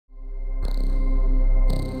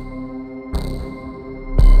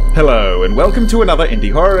Hello, and welcome to another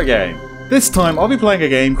indie horror game. This time I'll be playing a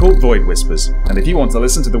game called Void Whispers, and if you want to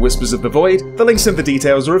listen to the whispers of the void, the links and the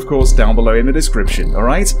details are of course down below in the description,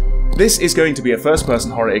 alright? This is going to be a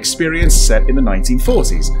first-person horror experience set in the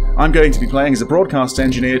 1940s. I'm going to be playing as a broadcast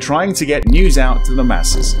engineer trying to get news out to the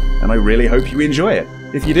masses, and I really hope you enjoy it.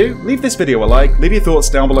 If you do, leave this video a like, leave your thoughts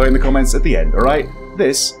down below in the comments at the end, alright?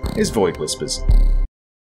 This is Void Whispers.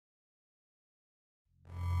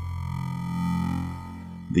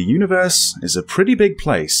 The universe is a pretty big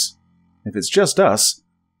place. If it's just us,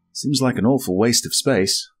 seems like an awful waste of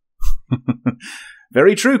space.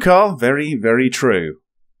 Very true, Carl. Very, very true.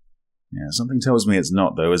 Yeah, something tells me it's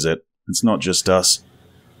not, though, is it? It's not just us.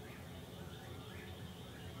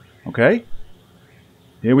 Okay.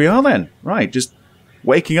 Here we are, then. Right, just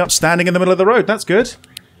waking up standing in the middle of the road. That's good.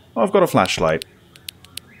 Oh, I've got a flashlight.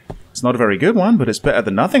 It's not a very good one, but it's better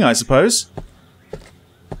than nothing, I suppose.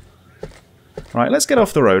 Right, let's get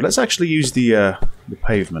off the road. Let's actually use the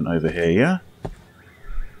pavement over here, yeah?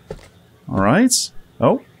 Alright.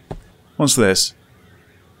 Oh, what's this?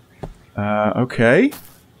 Okay.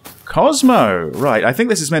 Cosmo! Right, I think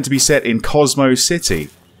this is meant to be set in Cosmo City.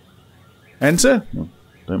 Enter? Oh,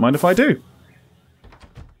 don't mind if I do.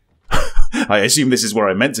 I assume this is where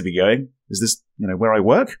I'm meant to be going. Is this, where I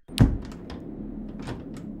work?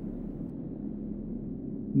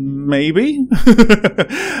 Maybe?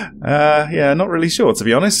 Yeah, not really sure, to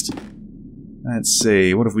be honest. Let's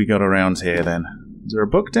see, what have we got around here, then? Is there a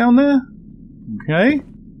book down there? Okay.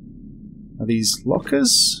 Are these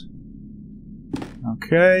lockers?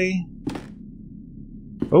 Okay.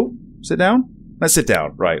 Oh, sit down? Let's sit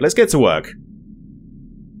down. Right, let's get to work.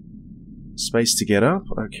 Space to get up,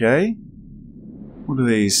 okay. What are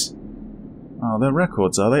these? Oh, they're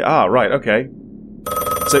records, are they? Ah, right, okay.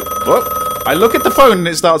 So, what? I look at the phone and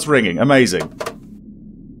it starts ringing. Amazing.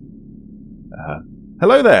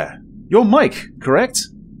 Hello there. You're Mike, correct?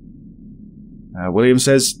 William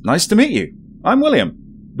says, nice to meet you. I'm William,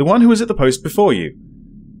 the one who was at the post before you.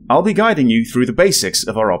 I'll be guiding you through the basics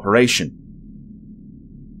of our operation.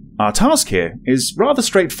 Our task here is rather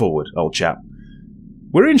straightforward, old chap.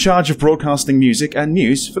 We're in charge of broadcasting music and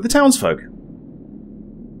news for the townsfolk.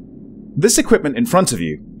 This equipment in front of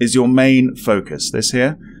you is your main focus, this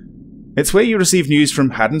here. It's where you receive news from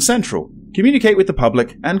Haddon Central, communicate with the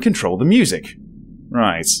public, and control the music.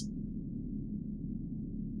 Right.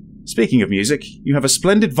 Speaking of music, you have a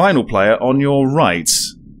splendid vinyl player on your right.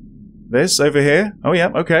 This over here? Oh yeah,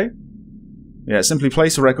 okay. Yeah, simply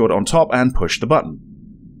place a record on top and push the button.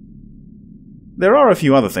 There are a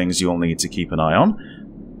few other things you'll need to keep an eye on,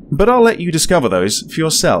 but I'll let you discover those for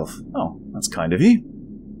yourself. Oh, that's kind of you.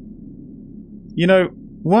 You know,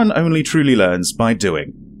 one only truly learns by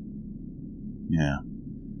doing. Yeah.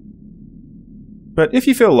 But if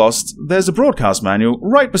you feel lost, there's a broadcast manual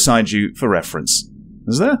right beside you for reference.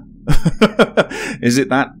 Is there? Is it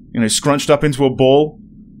that, scrunched up into a ball?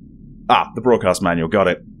 Ah, the broadcast manual, got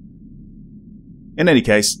it. In any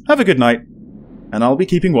case, have a good night, and I'll be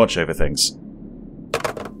keeping watch over things.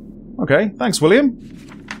 Okay, thanks, William.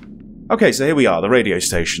 Okay, so here we are, the radio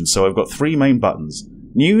station. So I've got three main buttons.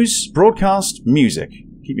 News, broadcast, music.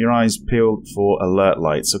 Keep your eyes peeled for alert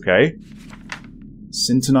lights, okay?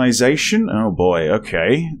 Syntonization? Oh boy,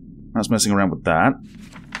 okay. That's messing around with that.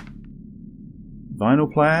 Vinyl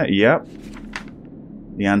player? Yep.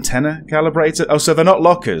 The antenna calibrator? Oh, so they're not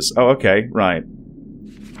lockers. Oh, okay, right.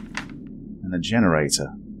 And a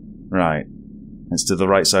generator. Right. It's to the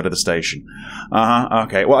right side of the station. Uh-huh,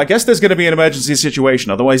 okay. Well, I guess there's going to be an emergency situation,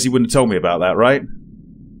 otherwise you wouldn't have told me about that, right?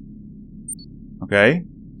 Okay.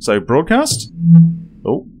 So, broadcast?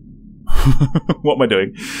 Oh. What am I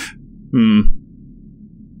doing?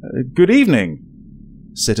 Good evening,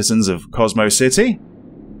 citizens of Cosmo City.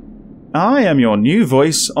 I am your new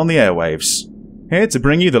voice on the airwaves, here to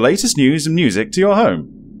bring you the latest news and music to your home.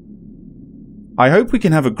 I hope we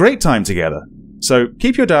can have a great time together, so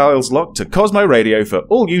keep your dials locked to Cosmo Radio for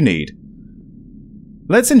all you need.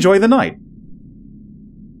 Let's enjoy the night.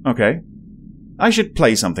 Okay. I should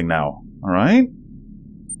play something now, alright?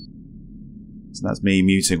 So that's me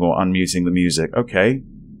muting or unmuting the music. Okay.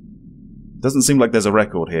 Doesn't seem like there's a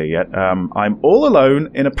record here yet. I'm all alone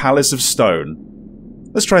in a palace of stone.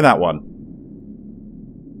 Let's try that one.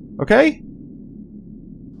 Okay?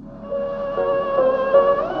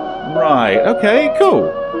 Right, okay,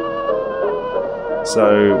 cool.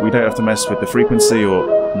 So, we don't have to mess with the frequency or...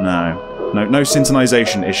 No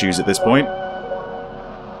synchronization issues at this point.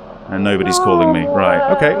 And nobody's calling me. Right,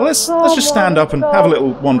 okay, well let's just stand up and have a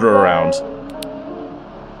little wander around.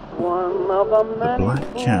 The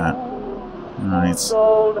Black Cat. Right.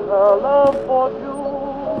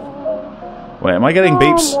 Wait, am I getting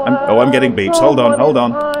beeps? I'm getting beeps. Hold on, hold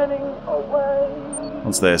on.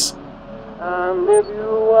 What's this?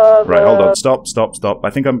 Right, hold on. Stop, stop, stop. I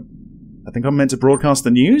think I'm meant to broadcast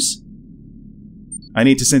the news? I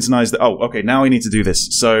need to synchronize the... Oh, okay, now I need to do this.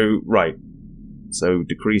 So, right. So,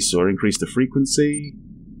 decrease or increase the frequency.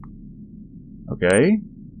 Okay.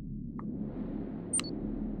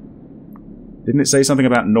 Didn't it say something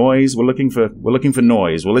about noise? We're looking for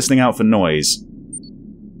noise. We're listening out for noise.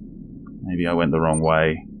 Maybe I went the wrong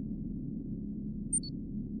way.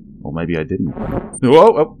 Or maybe I didn't.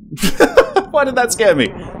 Whoa! Oh. Why did that scare me?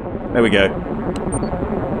 There we go.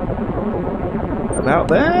 About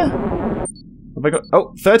there? Have I got...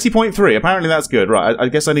 Oh, 30.3. Apparently that's good. Right, I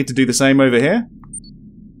guess I need to do the same over here.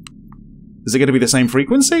 Is it going to be the same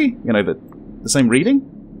frequency? You know, the same reading?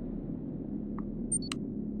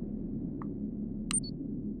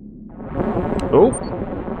 Oh.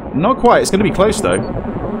 Not quite. It's going to be close, though.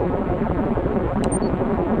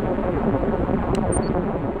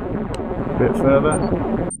 A bit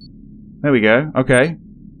further. There we go. Okay.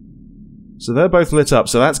 So they're both lit up,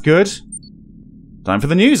 so that's good. Time for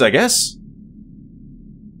the news, I guess.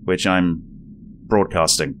 Which I'm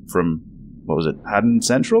broadcasting from, what was it, Haddon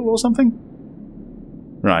Central or something?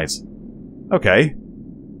 Right. Okay.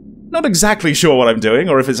 Not exactly sure what I'm doing,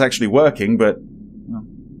 or if it's actually working, but well,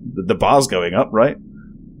 the bar's going up, right? Good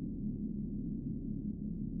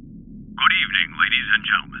evening, ladies and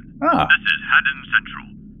gentlemen. Ah. This is Haddon Central,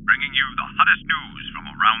 bringing you the hottest news from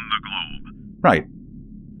around the globe. Right.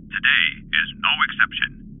 Today is no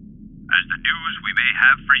exception, as the news we may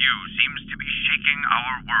have for you seems to be shaking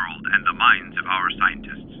our world and the minds of our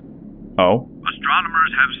scientists. Oh?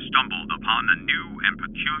 Astronomers have stumbled upon a new and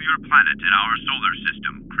peculiar planet in our solar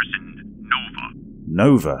system christened Nova.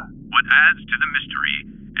 Nova? What adds to the mystery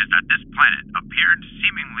is that this planet appeared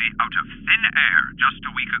seemingly out of thin air just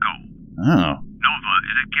a week ago. Oh. Nova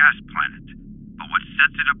is a gas planet, but what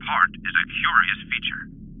sets it apart is a curious feature.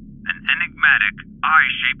 An enigmatic,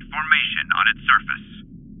 eye-shaped formation on its surface.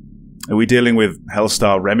 Are we dealing with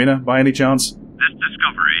Hellstar Remina, by any chance? This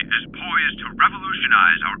discovery is poised to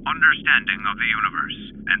revolutionize our understanding of the universe,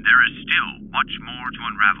 and there is still much more to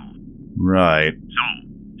unravel. Right. So,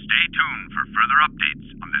 stay tuned for further updates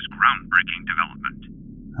on this groundbreaking development.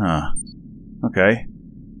 Huh. Okay.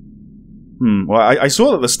 Well, I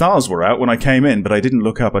saw that the stars were out when I came in, but I didn't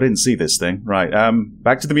look up. I didn't see this thing. Right,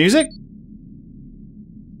 back to the music?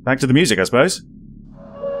 Back to the music, I suppose.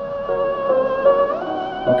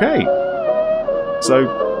 Okay. So,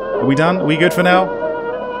 are we done? Are we good for now?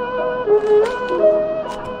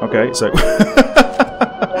 Okay, so...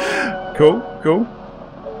 Cool, cool.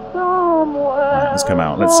 Let's come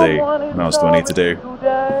out. Let's see. What else do I need to do?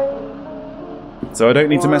 So I don't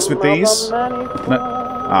need to mess with these? No.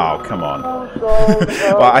 Oh, come on.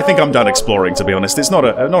 Well, I think I'm done exploring, to be honest. It's not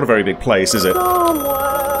a very big place, is it?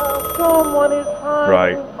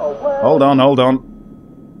 Right. Hold on, hold on.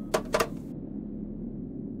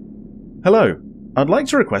 Hello. I'd like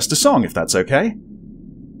to request a song, if that's okay.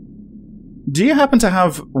 Do you happen to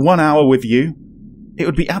have 1 hour with you? It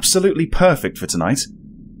would be absolutely perfect for tonight.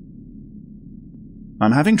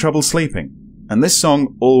 I'm having trouble sleeping, and this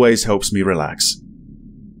song always helps me relax.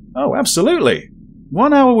 Oh, absolutely.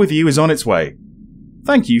 1 hour with you is on its way.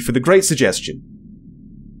 Thank you for the great suggestion.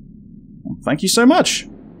 Thank you so much.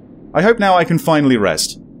 I hope now I can finally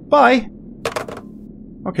rest. Bye!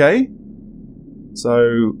 Okay.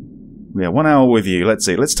 So, yeah, 1 hour with you. Let's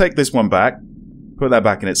see. Let's take this one back. Put that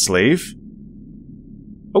back in its sleeve.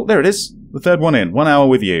 Oh, there it is. The third one in. 1 hour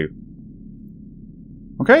with you.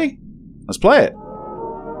 Okay. Let's play it.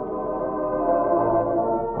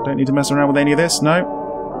 I don't need to mess around with any of this, no.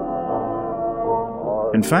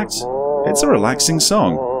 In fact, it's a relaxing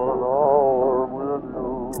song.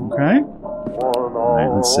 Okay. Right,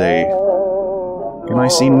 let's see. Can I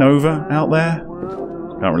see Nova out there?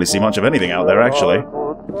 Can't really see much of anything out there, actually.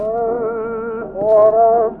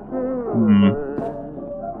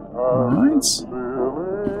 Alright.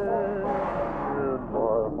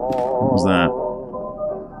 What was that?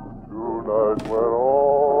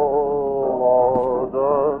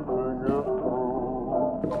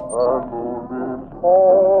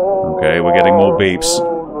 Okay, we're getting more beeps.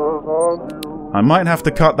 I might have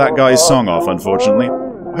to cut that guy's song off, unfortunately.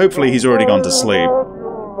 Hopefully he's already gone to sleep.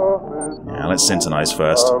 Yeah, let's synchronize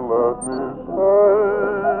first.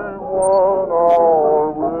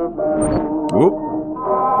 Whoop.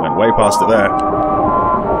 Went way past it there.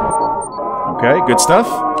 Okay, good stuff.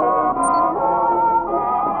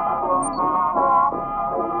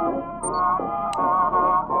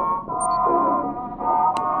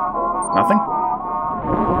 Nothing?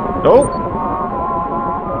 Oh!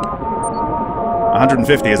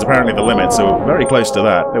 150 is apparently the limit, so we're very close to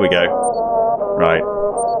that. There we go. Right.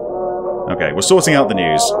 Okay, we're sorting out the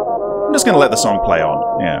news. I'm just going to let the song play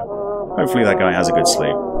on. Yeah. Hopefully that guy has a good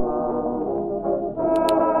sleep.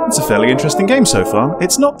 It's a fairly interesting game so far.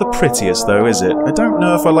 It's not the prettiest, though, is it? I don't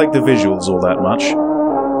know if I like the visuals all that much.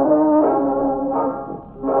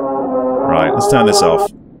 Right, let's turn this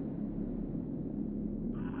off.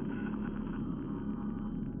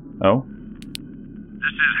 Oh?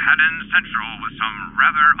 This is Haddon Central with some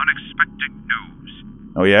rather unexpected news.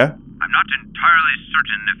 Oh, yeah? I'm not entirely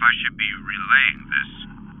certain if I should be relaying this,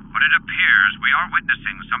 but it appears we are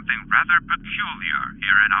witnessing something rather peculiar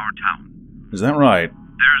here in our town. Is that right?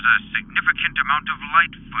 There's a significant amount of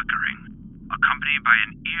light flickering, accompanied by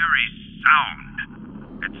an eerie sound.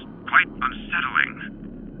 It's quite unsettling.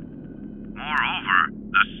 Moreover,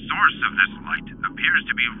 the source of this light appears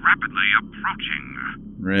to be rapidly approaching.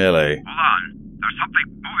 Really? Hold on. There's something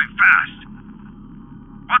moving fast.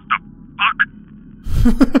 What the fuck?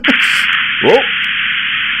 Whoa!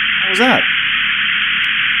 What was that?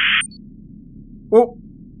 Whoa!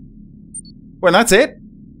 Well, that's it?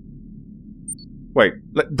 Wait,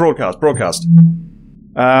 broadcast.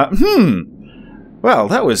 Well,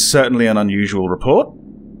 that was certainly an unusual report.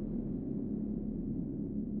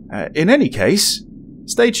 In any case,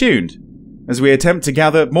 stay tuned as we attempt to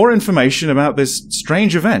gather more information about this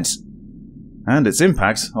strange event and its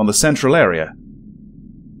impact on the central area.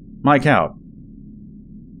 Mike out.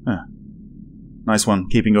 Nice one,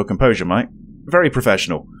 keeping your composure, Mike. Very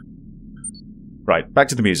professional. Right, back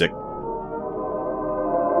to the music.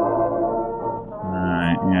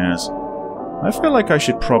 Right, yes. I feel like I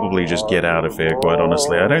should probably just get out of here, quite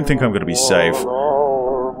honestly. I don't think I'm going to be safe.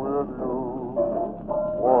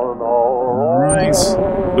 Right.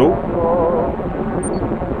 Oh.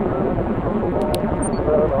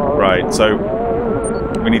 Right, so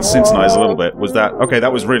we need to synchronize a little bit. Was that... Okay,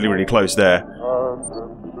 that was really, really close there.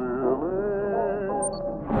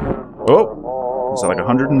 Oh. Is that like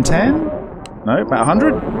 110? No, about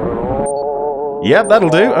 100? Yep, that'll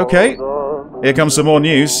do. Okay. Here comes some more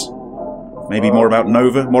news. Maybe more about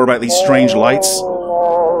Nova, more about these strange lights.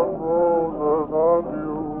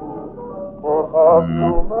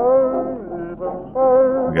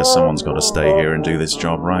 I guess someone's got to stay here and do this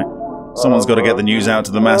job, right? Someone's got to get the news out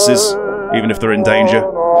to the masses, even if they're in danger.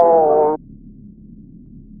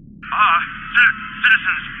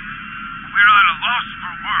 Citizens, we're at a loss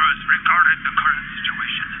for words regarding the current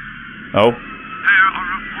situation. Oh? There are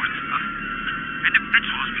reports of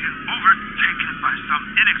individuals being overtaken by some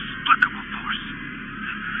inexplicable force,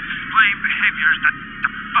 displaying behaviors that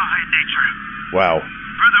defy nature. Wow.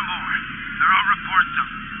 Furthermore, there are reports of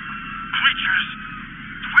creatures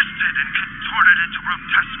twisted and contorted into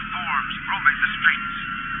grotesque forms roaming the streets.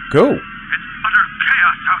 Cool. It's utter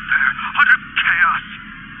chaos out there. Utter chaos.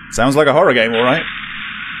 Sounds like a horror game, alright.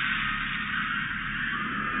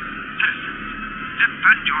 Citizens,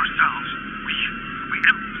 defend yourselves. We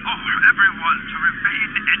implore everyone to remain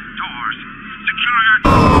indoors. Secure your...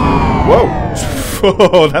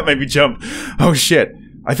 Whoa! That made me jump. Oh shit.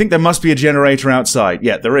 I think there must be a generator outside.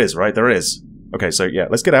 Yeah, there is, right? There is. Okay, so yeah,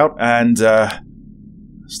 let's get out and,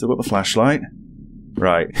 still got the flashlight.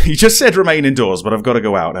 Right. You just said remain indoors, but I've got to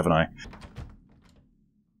go out, haven't I?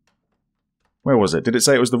 Where was it? Did it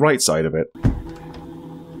say it was the right side of it?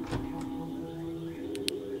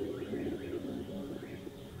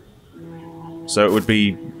 So it would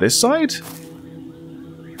be this side?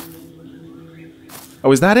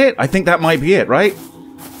 Oh, is that it? I think that might be it, right?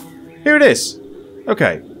 Here it is.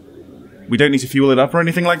 Okay. We don't need to fuel it up or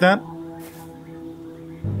anything like that?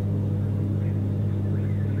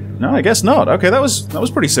 No, I guess not. Okay, that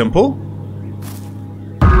was pretty simple.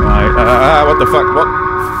 Right, what the fuck? What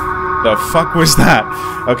the fuck was that?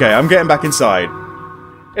 Okay, I'm getting back inside.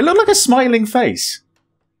 It looked like a smiling face.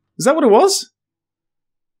 Is that what it was?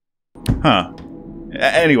 Huh.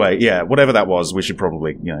 Anyway, yeah, whatever that was, we should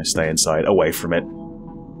probably, you know, stay inside, away from it.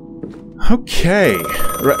 Okay.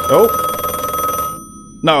 Oh.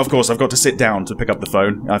 No, of course, I've got to sit down to pick up the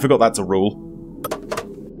phone. I forgot that's a rule.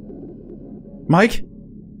 Mike?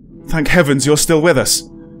 Thank heavens you're still with us.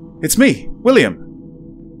 It's me, William.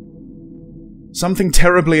 Something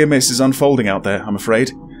terribly amiss is unfolding out there, I'm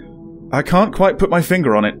afraid. I can't quite put my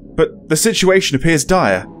finger on it, but the situation appears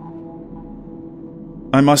dire.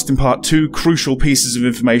 I must impart two crucial pieces of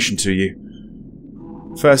information to you.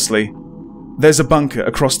 Firstly, there's a bunker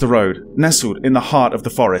across the road, nestled in the heart of the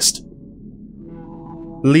forest.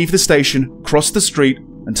 Leave the station, cross the street,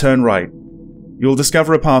 and turn right. You'll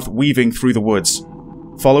discover a path weaving through the woods.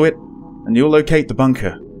 Follow it, and you'll locate the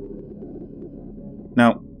bunker.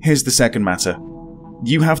 Now, here's the second matter.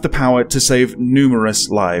 You have the power to save numerous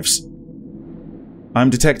lives. I'm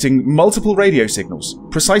detecting multiple radio signals,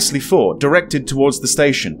 precisely 4, directed towards the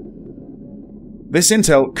station. This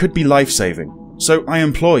intel could be life-saving, so I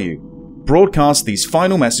implore you, broadcast these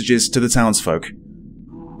final messages to the townsfolk.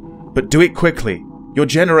 But do it quickly. Your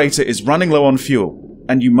generator is running low on fuel,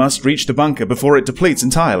 and you must reach the bunker before it depletes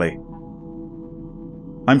entirely.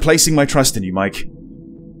 I'm placing my trust in you, Mike.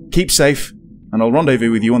 Keep safe, and I'll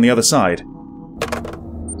rendezvous with you on the other side.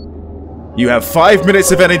 You have 5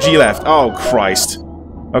 minutes of energy left. Oh, Christ.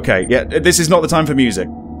 Okay, yeah, this is not the time for music.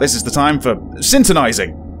 This is the time for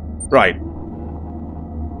syntonizing. Right.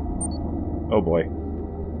 Oh, boy.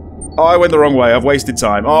 Oh, I went the wrong way. I've wasted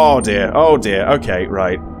time. Oh, dear. Oh, dear. Okay,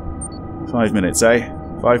 right. 5 minutes, eh?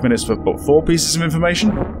 5 minutes for, what, 4 pieces of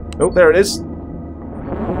information? Oh, there it is.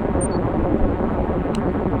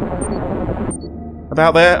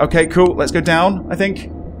 About there. Okay, cool. Let's go down, I think.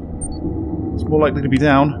 It's more likely to be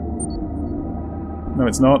down. No,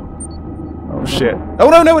 it's not. Oh, shit. Oh,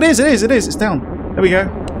 no, no, it is, it is, it is. It's down. There we go.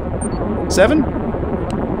 7?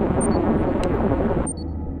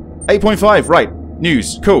 8.5, right.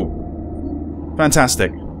 News. Cool.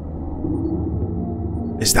 Fantastic.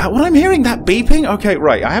 Is that what I'm hearing? That beeping? Okay,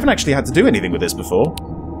 right. I haven't actually had to do anything with this before.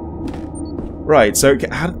 Right, so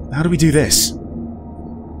how do we do this?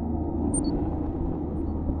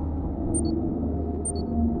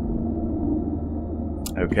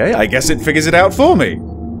 Okay, I guess it figures it out for me.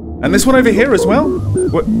 And this one over here as well?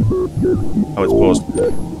 What? Oh, it's paused.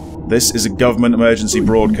 This is a government emergency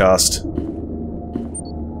broadcast.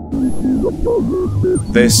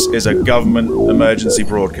 This is a government emergency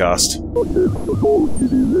broadcast.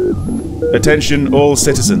 Attention all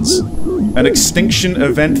citizens. An extinction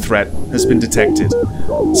event threat has been detected.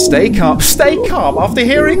 Stay calm. Stay calm after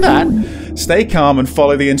hearing that. Stay calm and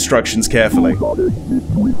follow the instructions carefully.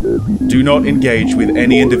 Do not engage with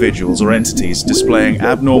any individuals or entities displaying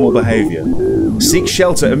abnormal behavior. Seek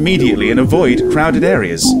shelter immediately and avoid crowded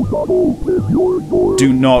areas.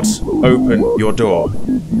 Do not open your door.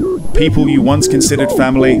 People you once considered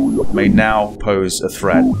family may now pose a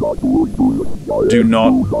threat. Do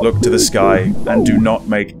not look to the sky and do not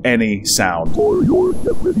make any sound. For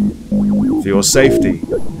your safety,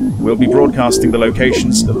 we'll be broadcasting the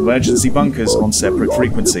locations of emergency bunkers on separate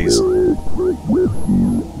frequencies.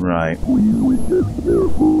 Right.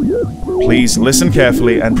 Please listen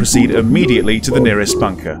carefully and proceed immediately to the nearest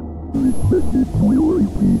bunker.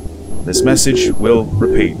 This message will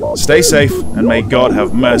repeat. Stay safe, and may God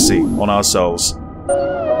have mercy on our souls.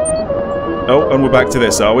 Oh, and we're back to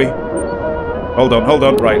this, are we? Hold on, hold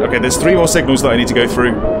on. Right, okay, there's 3 more signals that I need to go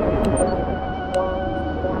through.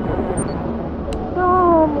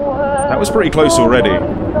 That was pretty close already.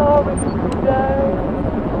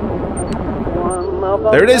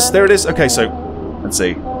 There it is, there it is. Okay, so, let's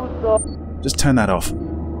see. Just turn that off.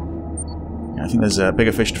 Yeah, I think there's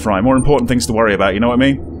bigger fish to fry. More important things to worry about, you know what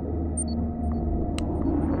I mean?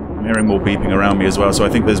 I'm hearing more beeping around me as well, so I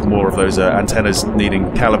think there's more of those antennas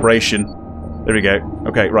needing calibration. There we go.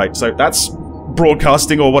 Okay, right, so that's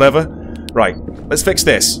broadcasting or whatever. Right, let's fix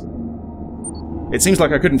this. It seems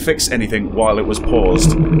like I couldn't fix anything while it was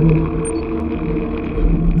paused.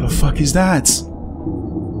 The fuck is that?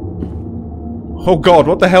 Oh god,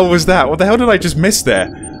 what the hell was that? What the hell did I just miss there?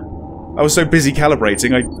 I was so busy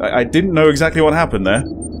calibrating, I didn't know exactly what happened there.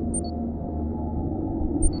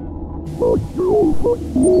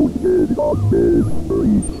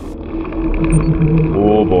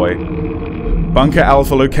 Oh boy. Bunker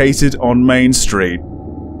Alpha located on Main Street.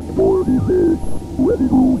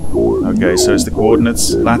 Okay, so it's the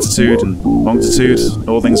coordinates, latitude and longitude,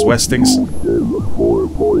 all things westings.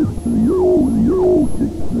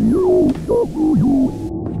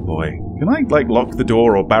 Boy, can I, like, lock the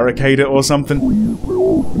door or barricade it or something?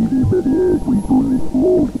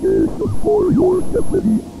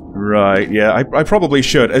 Right, yeah, I probably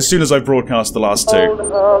should, as soon as I've broadcast the last 2.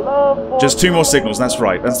 Just 2 more signals, that's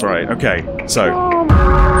right, okay, so...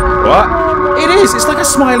 What? It is! It's like a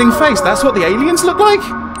smiling face, that's what the aliens look like?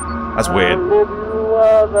 That's weird.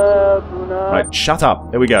 Right, shut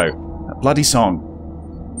up, there we go. That bloody song.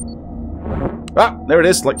 Ah, there it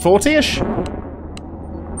is, like 40-ish?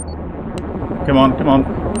 Come on, come on.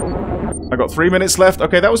 I got 3 minutes left,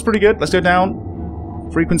 okay, that was pretty good, let's go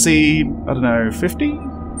down. Frequency, I don't know, 50?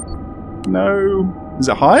 No. Is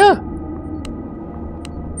it higher?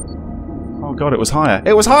 Oh god, it was higher.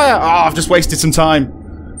 It was higher! Ah, I've just wasted some time.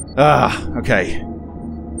 Ah, okay.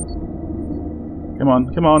 Come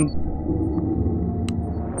on, come on.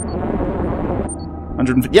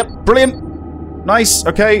 150. Yep, brilliant! Nice,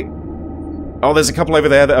 okay. Oh, there's a couple over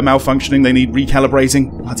there that are malfunctioning. They need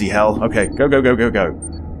recalibrating. Bloody hell. Okay, go, go, go, go, go.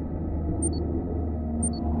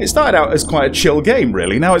 It started out as quite a chill game,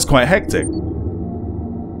 really. Now it's quite hectic.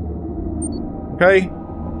 Okay.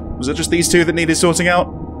 Was it just these two that needed sorting out?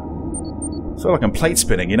 I feel like I'm plate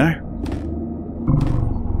spinning, you know?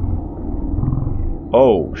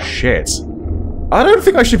 Oh, shit. I don't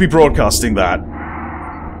think I should be broadcasting that.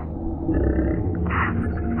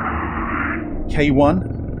 K1?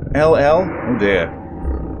 LL? Oh dear.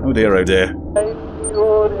 Oh dear, oh dear.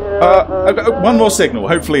 I've got one more signal.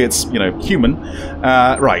 Hopefully it's, you know, human.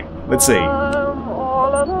 Right, let's see.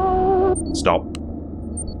 Stop.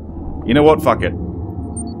 You know what? Fuck it.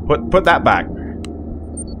 Put that back.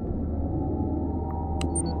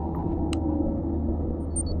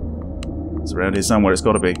 It's around here somewhere. It's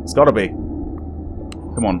gotta be. It's gotta be.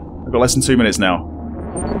 Come on. I've got less than 2 minutes now.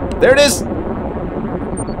 There it is!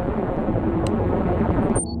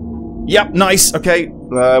 Yep, nice. Okay,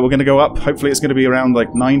 we're gonna go up. Hopefully it's gonna be around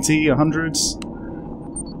like 90, 100s.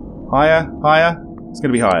 Higher, higher. It's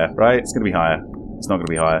gonna be higher, right? It's gonna be higher. It's not gonna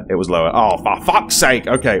be higher. It was lower. Oh, for fuck's sake!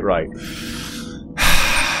 Okay, right.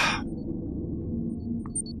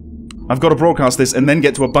 I've got to broadcast this and then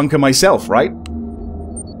get to a bunker myself, right?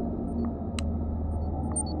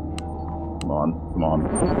 Come on, come on.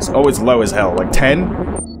 Oh, it's low as hell. Like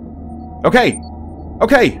 10? Okay!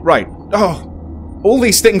 Okay, right. Oh! All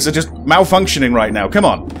these things are just malfunctioning right now. Come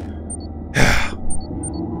on.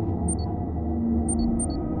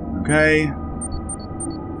 Okay.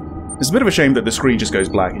 It's a bit of a shame that the screen just goes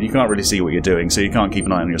black and you can't really see what you're doing, so you can't keep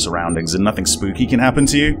an eye on your surroundings and nothing spooky can happen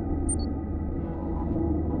to you.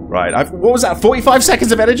 Right, what was that? 45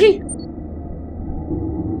 seconds of energy?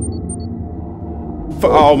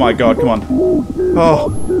 Oh my god, come on.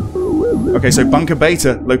 Oh. Okay, so Bunker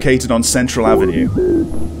Beta located on Central Avenue.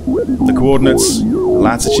 The coordinates,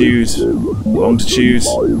 latitude, longitude.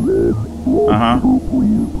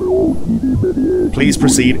 Please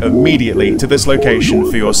proceed immediately to this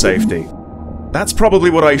location for your safety. That's probably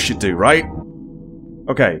what I should do, right?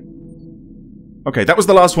 Okay. Okay, that was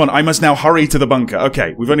the last one. I must now hurry to the bunker.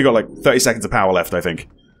 Okay, we've only got like 30 seconds of power left, I think.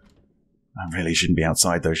 I really shouldn't be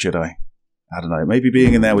outside though, should I? I don't know, maybe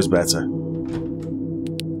being in there was better.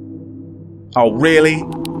 Oh, really?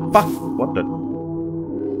 Fuck! What the...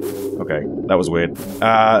 Okay, that was weird.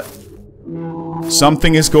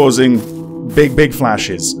 Something is causing big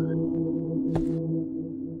flashes.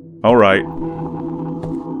 Alright.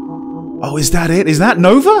 Oh, is that it? Is that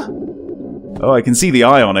Nova? Oh, I can see the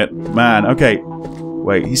eye on it. Man, okay.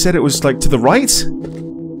 Wait, he said it was, like, to the right?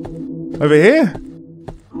 Over here?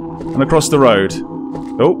 And across the road.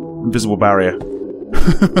 Oh, invisible barrier.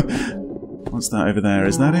 What's that over there?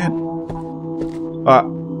 Is that it?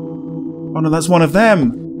 Oh no, that's one of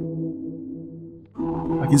them!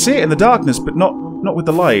 I can see it in the darkness, but not with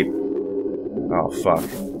the light. Oh, fuck.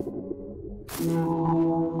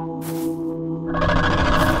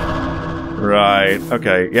 Right,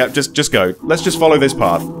 okay. Yeah, just go. Let's just follow this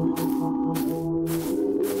path.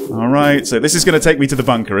 Alright, so this is going to take me to the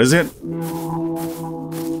bunker, is it?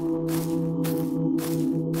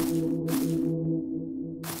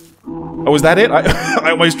 Oh, is that it?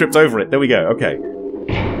 I almost tripped over it. There we go, okay.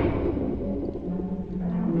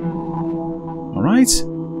 Alright.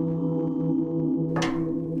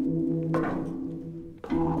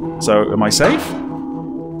 So, am I safe?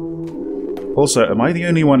 Also, am I the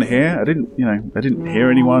only one here? I didn't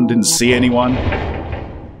hear anyone, didn't see anyone.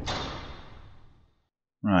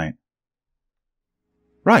 Right.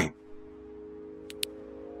 Right.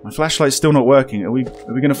 My flashlight's still not working. Are we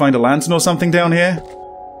gonna find a lantern or something down here?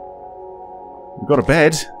 We've got a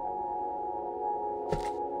bed.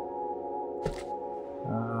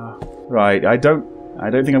 Right, I don't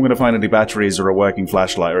think I'm gonna find any batteries or a working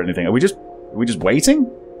flashlight or anything. Are we just waiting?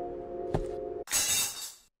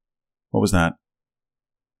 What was that?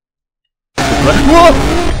 Whoa!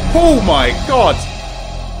 Oh my god!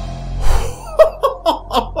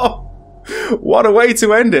 What a way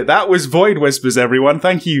to end it! That was Void Whispers, everyone.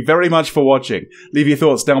 Thank you very much for watching. Leave your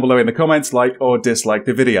thoughts down below in the comments, like or dislike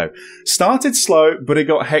the video. Started slow, but it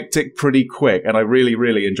got hectic pretty quick, and I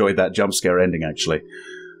really enjoyed that jump scare ending, actually.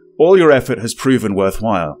 All your effort has proven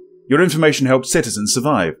worthwhile. Your information helped citizens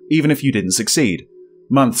survive, even if you didn't succeed.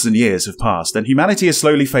 Months and years have passed, and humanity is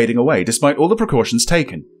slowly fading away despite all the precautions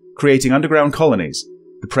taken, creating underground colonies.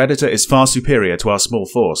 The Predator is far superior to our small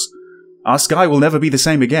force. Our sky will never be the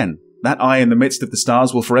same again. That eye in the midst of the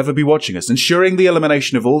stars will forever be watching us, ensuring the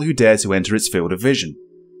elimination of all who dare to enter its field of vision.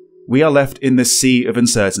 We are left in this sea of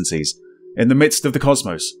uncertainties, in the midst of the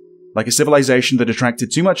cosmos, like a civilization that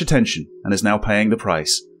attracted too much attention and is now paying the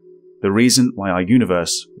price. The reason why our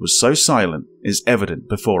universe was so silent is evident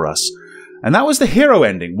before us. And that was the hero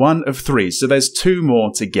ending, 1 of 3, so there's 2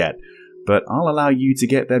 more to get. But I'll allow you to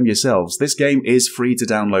get them yourselves. This game is free to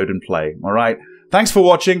download and play, alright? Thanks for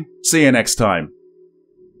watching, see you next time.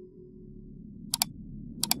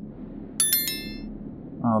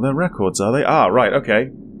 Oh, they're records, are they? Ah, right, okay.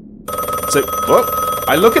 So, whoa,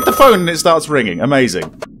 I look at the phone and it starts ringing.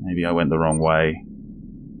 Amazing. Maybe I went the wrong way.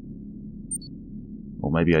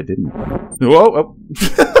 Or maybe I didn't. Whoa! Oh.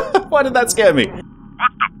 Why did that scare me?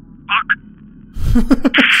 What the fuck?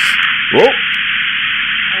 Whoa!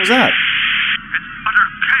 What was that? It's utter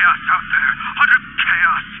chaos out there. Utter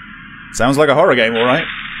chaos. Sounds like a horror game, alright.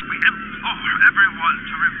 We implore everyone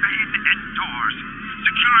to remain indoors.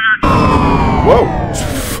 Secure your... Whoa!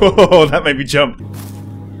 Whoa, that made me jump.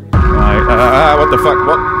 Right, what the fuck?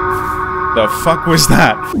 What the fuck was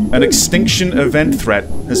that? An extinction event threat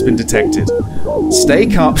has been detected. Stay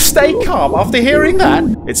calm. Stay calm after hearing that?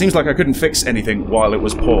 It seems like I couldn't fix anything while it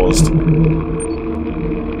was paused.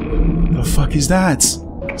 The fuck is that?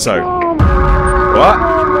 So... What?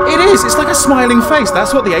 It is! It's like a smiling face.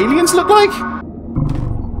 That's what the aliens look like?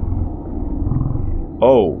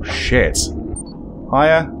 Oh, shit.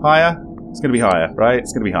 Higher? Higher? It's gonna be higher, right?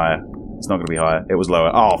 It's gonna be higher. It's not gonna be higher. It was lower.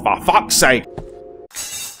 Oh, for fuck's sake!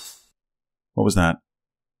 What was that?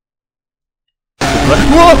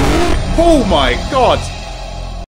 Whoa! Oh my god!